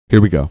Here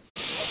we go.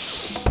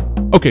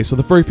 Okay, so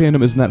the furry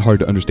fandom isn't that hard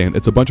to understand.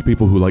 It's a bunch of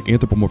people who like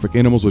anthropomorphic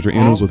animals, which are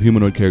animals with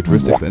humanoid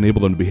characteristics that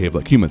enable them to behave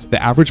like humans.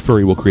 The average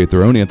furry will create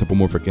their own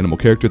anthropomorphic animal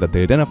character that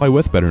they identify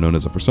with, better known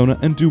as a persona,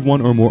 and do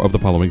one or more of the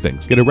following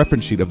things: get a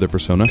reference sheet of their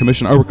persona,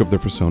 commission artwork of their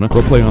persona,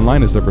 roleplay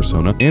online as their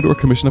persona, and or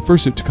commission a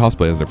fursuit to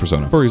cosplay as their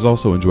persona. Furries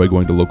also enjoy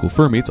going to local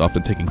fur meets,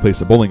 often taking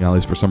place at bowling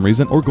alleys for some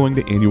reason, or going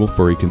to annual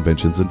furry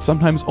conventions, and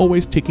sometimes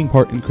always taking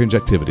part in cringe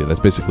activity. That's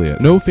basically it.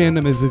 No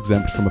fandom is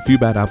exempt from a few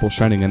bad apples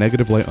shining a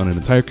negative light on an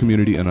entire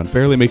community and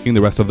unfairly making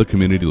the rest of the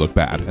community look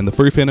bad, and the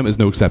furry fandom is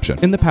no exception.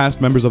 In the past,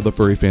 members of the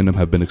furry fandom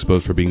have been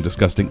exposed for being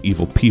disgusting,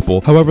 evil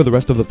people. However, the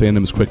rest of the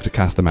fandom is quick to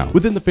cast them out.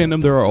 Within the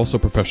fandom, there are also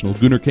professional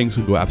gooner kings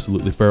who go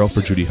absolutely feral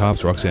for Judy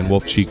Hopps, Roxanne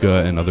Wolf,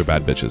 Chica, and other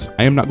bad bitches.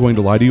 I am not going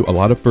to lie to you, a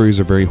lot of furries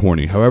are very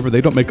horny. However,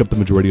 they don't make up the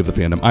majority of the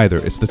fandom either.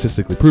 It's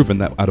statistically proven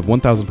that out of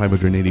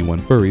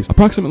 1,581 furries,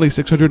 approximately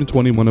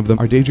 621 of them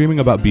are daydreaming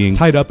about being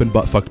tied up and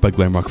butt fucked by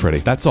Glamrock Freddy.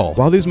 That's all.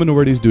 While these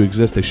minorities do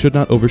exist, they should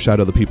not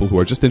overshadow the people who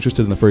are just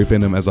interested in the furry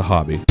fandom as a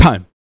hobby.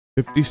 Time!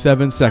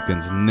 57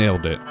 seconds,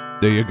 nailed it.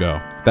 There you go.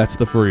 That's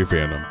the furry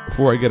fandom.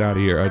 Before I get out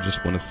of here, I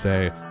just want to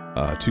say,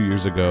 almost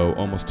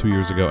 2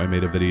 years ago, I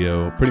made a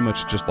video pretty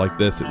much just like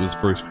this. It was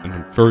furry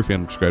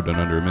fandom described in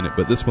under a minute,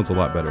 but this one's a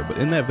lot better. But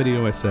in that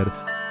video, I said,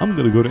 I'm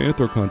going to go to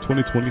Anthrocon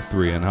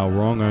 2023, and how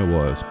wrong I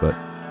was, but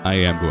I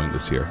am going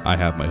this year. I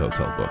have my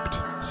hotel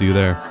booked. See you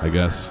there, I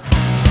guess.